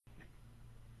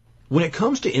When it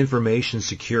comes to information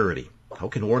security, how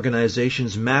can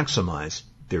organizations maximize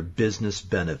their business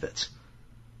benefits?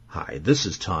 Hi, this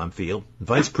is Tom Field,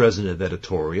 Vice President of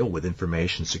Editorial with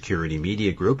Information Security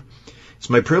Media Group. It's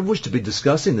my privilege to be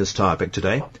discussing this topic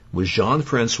today with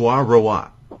Jean-Francois Roy.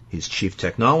 He's Chief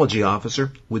Technology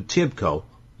Officer with TIBCO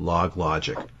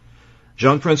LogLogic.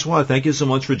 Jean-Francois, thank you so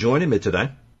much for joining me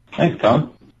today. Thanks,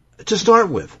 Tom. To start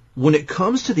with, when it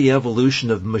comes to the evolution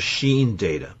of machine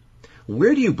data,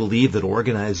 where do you believe that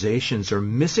organizations are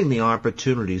missing the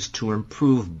opportunities to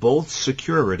improve both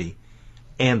security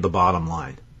and the bottom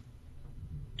line?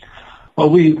 Well,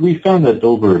 we found that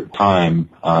over time,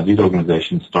 these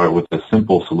organizations start with a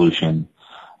simple solution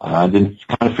and then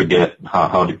kind of forget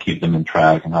how to keep them in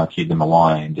track and how to keep them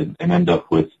aligned and end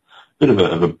up with a bit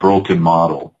of a broken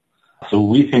model. So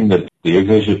we think that the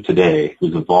organization today,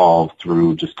 who's evolved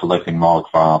through just collecting log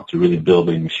files to really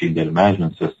building machine data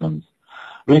management systems,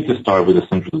 we need to start with a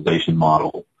centralization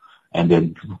model and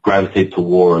then gravitate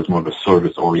towards more of a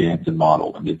service-oriented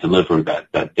model and to deliver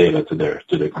that data to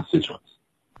their constituents.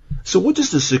 So what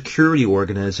does the security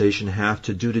organization have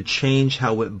to do to change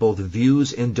how it both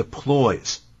views and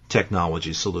deploys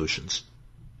technology solutions?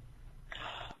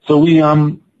 So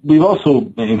we've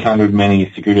also encountered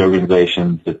many security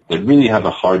organizations that really have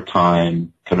a hard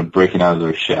time kind of breaking out of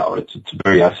their shell. It's a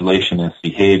very isolationist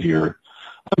behavior,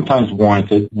 sometimes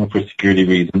warranted for security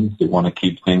reasons. They want to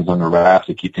keep things under wraps,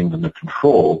 to keep things under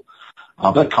control.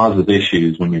 That causes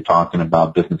issues when you're talking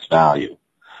about business value.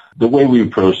 The way we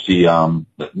approach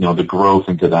the growth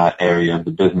into that area of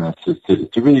the business is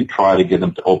to really try to get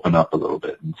them to open up a little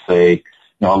bit and say,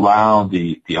 allow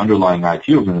the underlying IT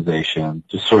organization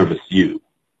to service you.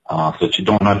 So that you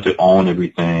don't have to own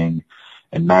everything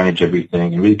and manage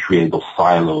everything and really create those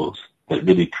silos that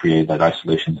really create that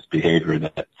isolationist behavior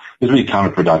that is really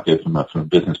counterproductive from a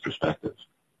business perspective.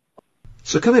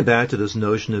 So coming back to this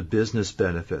notion of business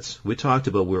benefits, we talked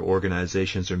about where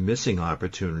organizations are missing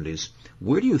opportunities.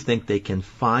 Where do you think they can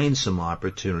find some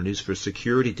opportunities for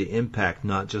security to impact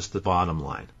not just the bottom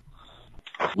line?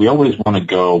 We always want to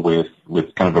go with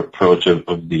kind of approach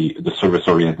of the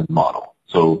service-oriented model.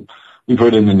 So we've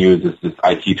heard in the news this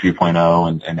IT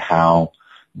 3.0 and how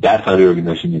that side of the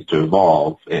organization needs to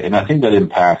evolve. And I think that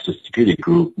impacts the security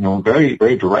group, very,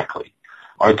 very directly.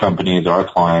 Our companies, our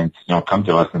clients, come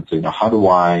to us and say, how do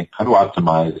I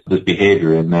optimize this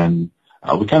behavior? And then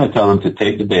we kind of tell them to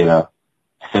take the data,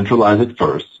 centralize it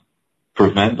first,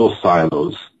 prevent those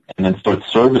silos, and then start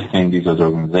servicing these other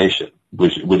organizations,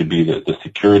 which would be the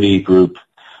security group,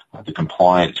 the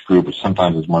compliance group, which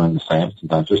sometimes is one and the same,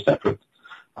 sometimes they're separate.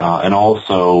 And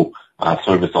also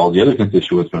service all the other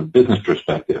constituents from a business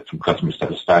perspective, from customer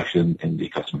satisfaction in the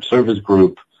customer service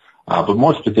group, but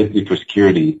more specifically for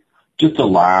security, just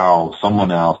allow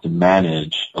someone else to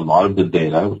manage a lot of the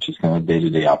data, which is kind of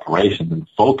day-to-day operations, and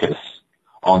focus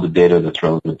on the data that's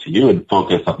relevant to you and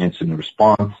focus on incident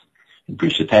response and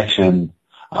breach detection.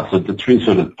 So the three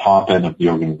sort of top end of the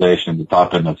organization, the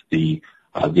top end of the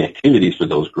activities for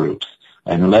those groups,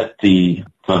 and let the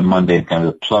mundane kind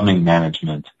of plumbing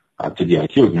management to the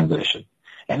IT organization.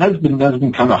 And that's been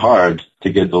kind of hard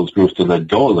to get those groups to let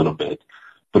go a little bit.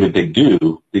 But if they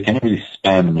do, they can really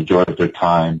spend the majority of their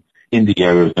time in the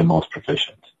areas they're most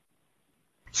proficient.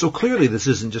 So clearly this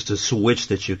isn't just a switch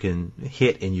that you can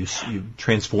hit and you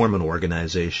transform an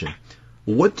organization.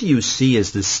 What do you see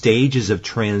as the stages of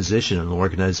transition an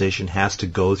organization has to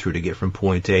go through to get from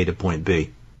point A to point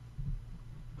B?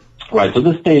 Right, so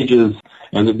the stages,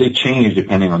 they change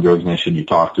depending on the organization you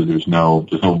talk to. There's no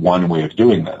one way of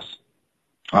doing this.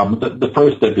 The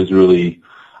first step is really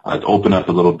to open up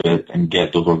a little bit and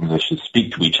get those organizations to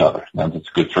speak to each other. That's a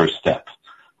good first step.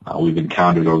 We've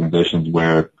encountered organizations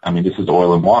where, this is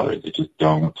oil and water. They just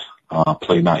don't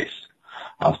play nice.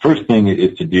 First thing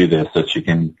is to do this so that you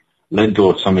can let go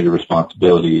of some of your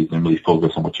responsibilities and really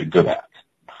focus on what you're good at.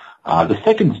 The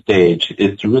second stage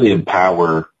is to really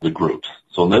empower the groups.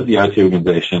 So let the IT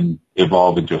organization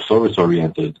evolve into a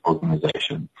service-oriented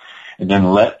organization, and then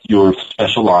let your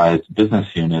specialized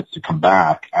business units to come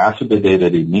back, ask for the data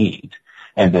they need,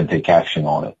 and then take action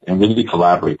on it, and really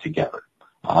collaborate together.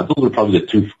 Those are probably the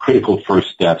two critical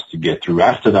first steps to get through.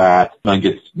 After that, it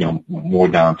gets more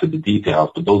down to the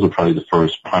details, but those are probably the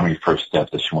primary first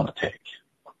steps that you want to take.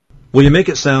 Well, you make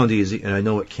it sound easy, and I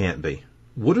know it can't be.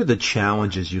 What are the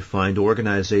challenges you find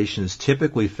organizations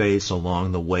typically face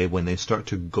along the way when they start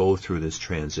to go through this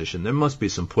transition? There must be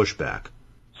some pushback.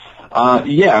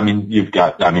 Pushback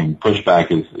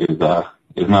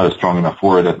is not a strong enough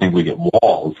word. I think we get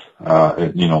walls,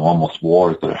 almost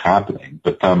wars that are happening.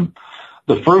 But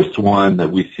the first one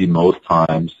that we see most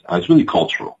times is really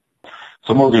cultural.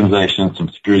 Some organizations, some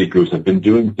security groups have been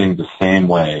doing things the same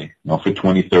way, for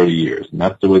 20, 30 years. And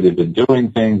that's the way they've been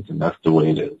doing things, and that's the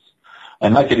way it is.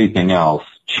 And like anything else,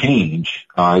 change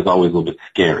is always a little bit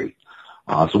scary.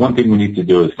 So one thing we need to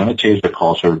do is kind of change the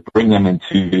culture, bring them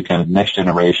into kind of next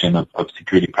generation of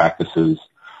security practices,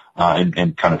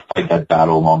 and kind of fight that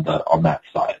battle on that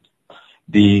side.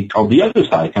 On the other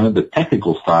side, kind of the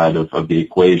technical side of the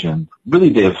equation, really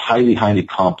they have highly, highly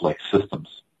complex systems.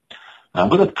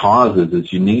 What that causes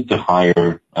is you need to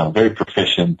hire very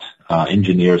proficient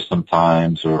engineers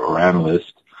sometimes or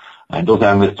analysts, and those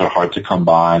analysts are hard to come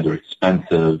by, they're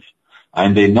expensive,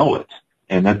 and they know it.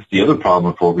 And that's the other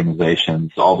problem for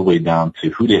organizations, all the way down to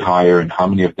who they hire and how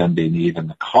many of them they need and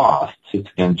the costs to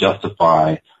then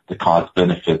justify the cost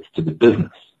benefits to the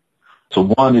business. So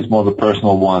one is more of a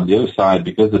personal one. The other side,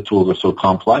 because the tools are so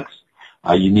complex,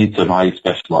 you need some highly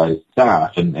specialized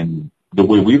staff. And the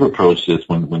way we've approached this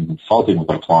when consulting with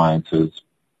our clients is,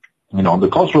 on the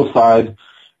cultural side,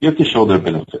 you have to show their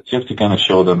benefits. You have to kind of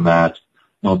show them that,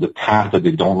 the task that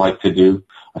they don't like to do,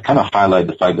 I kind of highlight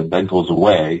the fact that goes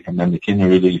away, and then they can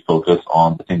really focus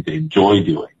on the things they enjoy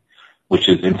doing, which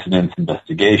is incident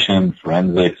investigation,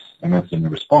 forensics, and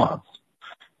incident response.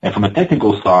 And from a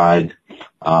technical side,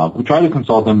 we try to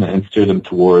consult them and steer them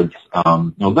towards,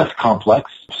 less complex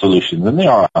solutions, and they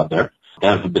are out there. They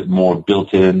have a bit more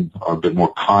built-in or a bit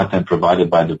more content provided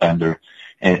by the vendor,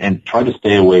 and try to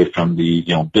stay away from the,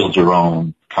 build your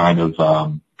own kind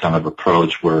of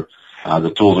approach where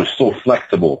the tools are so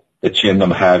flexible that you end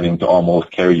up having to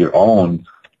almost carry your own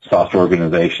software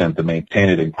organization to maintain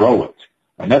it and grow it.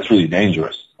 And that's really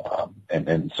dangerous.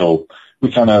 And so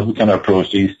we kind of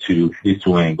approach these two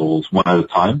angles one at a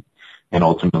time and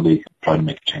ultimately try to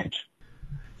make a change.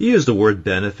 You use the word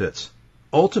benefits.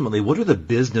 Ultimately, what are the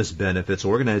business benefits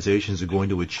organizations are going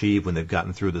to achieve when they've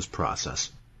gotten through this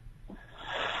process?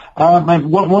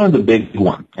 One of the big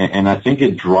ones, and I think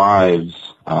it drives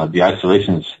the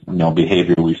isolationist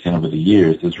behavior we've seen over the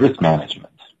years, is risk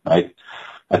management, right?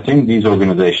 I think these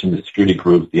organizations, the security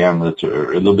groups, the analysts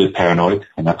are a little bit paranoid,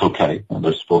 and that's okay, and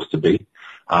they're supposed to be.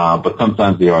 But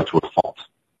sometimes they are to a fault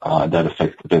that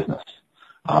affects the business.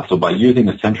 So by using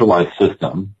a centralized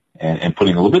system and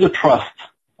putting a little bit of trust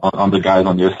on the guys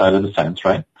on your side of the fence,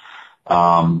 right?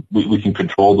 We can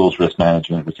control those risk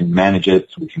management, we can manage it,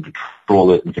 we can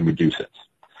control it, we can reduce it.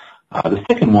 The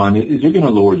second one is you're going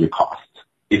to lower your costs.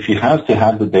 If you have to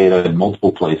have the data in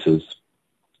multiple places,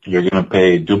 you're going to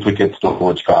pay duplicate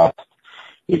storage costs,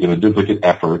 you're going to duplicate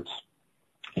efforts,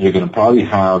 you're going to probably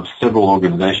have several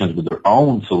organizations with their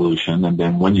own solution, and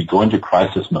then when you go into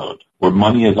crisis mode, where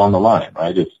money is on the line,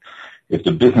 right? If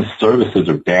the business services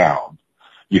are down,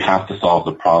 you have to solve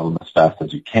the problem as fast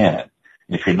as you can.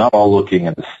 And if you're not all looking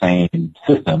at the same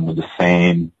system with the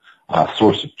same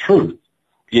source of truth,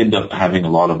 you end up having a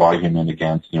lot of argument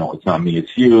against, it's not me,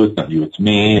 it's you, it's not you, it's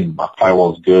me, and my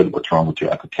firewall's good, what's wrong with your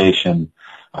application?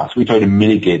 So we try to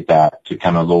mitigate that to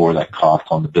kind of lower that cost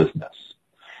on the business.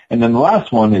 And then the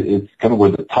last one is kind of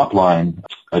where the top line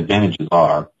advantages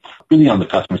are, really on the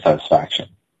customer satisfaction.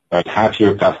 Right? Half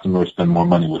your customers spend more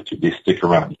money with you. They stick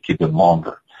around. You keep them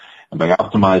longer. And by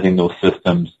optimizing those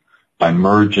systems, by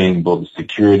merging both the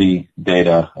security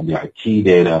data and the IT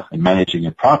data and managing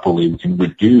it properly, we can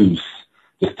reduce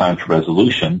this time to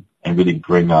resolution and really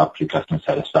bring up your customer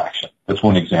satisfaction. That's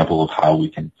one example of how we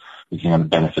can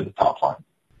benefit the top line.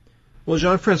 Well,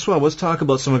 Jean-Francois, let's talk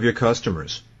about some of your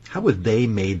customers. How have they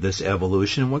made this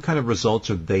evolution, and what kind of results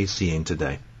are they seeing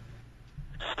today?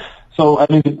 So,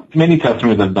 many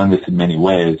customers have done this in many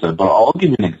ways, but I'll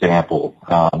give you an example.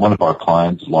 One of our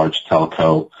clients, large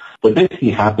telco, what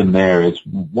basically happened there is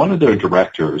one of their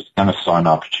directors kind of saw an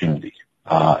opportunity.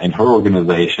 In her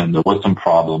organization, there was some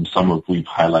problems, some of we've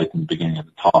highlighted in the beginning of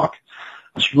the talk.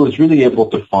 She was really able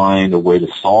to find a way to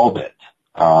solve it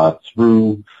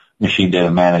through machine data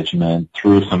management,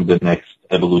 through some of the next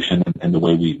evolution in the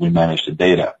way we manage the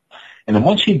data. And then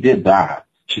once she did that,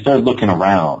 she started looking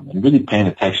around and really paying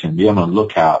attention, being on the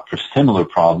lookout for similar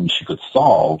problems she could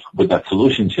solve with that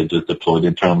solution she had just deployed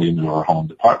internally into her home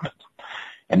department.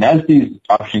 And as these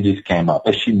opportunities came up,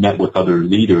 as she met with other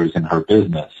leaders in her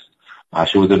business,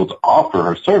 she was able to offer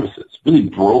her services, really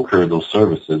broker those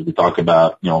services. We talk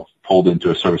about, fold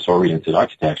into a service-oriented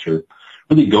architecture,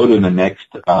 really go to the next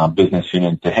business unit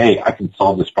and say, hey, I can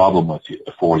solve this problem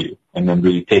for you, and then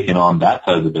really taking on that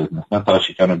side of the business. That's how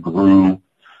she kind of grew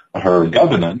her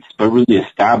governance, but really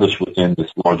established within this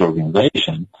large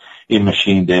organization a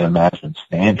machine data management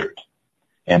standard.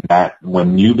 And that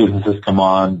when new businesses come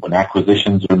on, when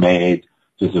acquisitions are made,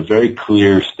 there's a very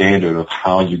clear standard of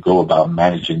how you go about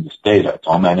managing this data. It's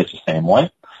all managed the same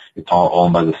way. It's all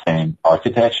owned by the same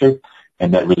architecture.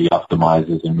 And that really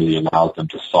optimizes and really allows them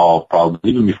to solve problems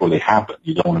even before they happen.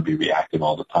 You don't want to be reactive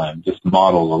all the time. This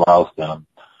model allows them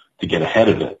to get ahead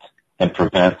of it and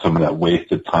prevent some of that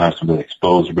wasted time, some of that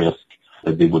exposed risk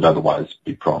that they would otherwise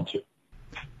be prone to.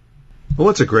 Well,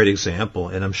 that's a great example,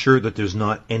 and I'm sure that there's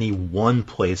not any one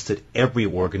place that every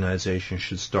organization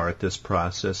should start this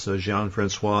process. So,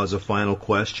 Jean-Francois, as a final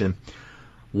question,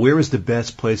 where is the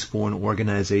best place for an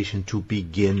organization to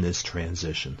begin this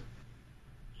transition?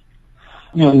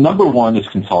 Number one is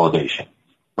consolidation,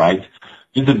 right?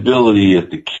 Visibility is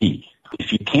the key.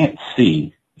 If you can't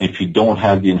see, if you don't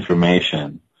have the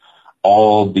information,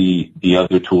 all the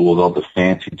other tools, all the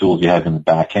fancy tools you have in the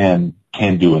back end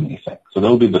can't do anything. So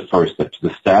that would be the first step, to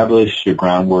establish your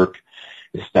groundwork,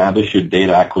 establish your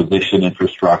data acquisition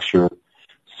infrastructure,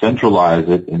 centralize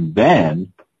it, and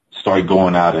then start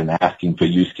going out and asking for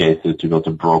use cases to be able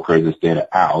to broker this data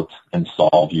out and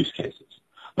solve use cases.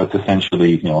 That's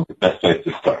essentially, the best place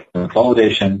to start.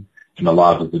 Consolidation and a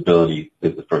lot of visibility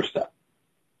is the first step.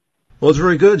 Well, it's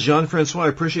very good. Jean-Francois, I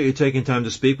appreciate you taking time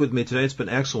to speak with me today. It's been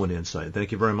excellent insight.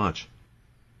 Thank you very much.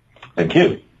 Thank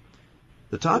you.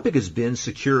 The topic has been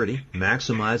security,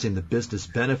 maximizing the business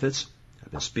benefits.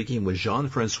 I've been speaking with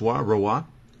Jean-Francois Roy,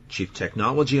 Chief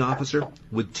Technology Officer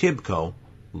with TIBCO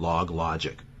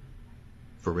LogLogic.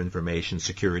 For Information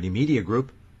Security Media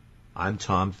Group, I'm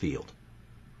Tom Field.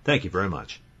 Thank you very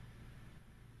much.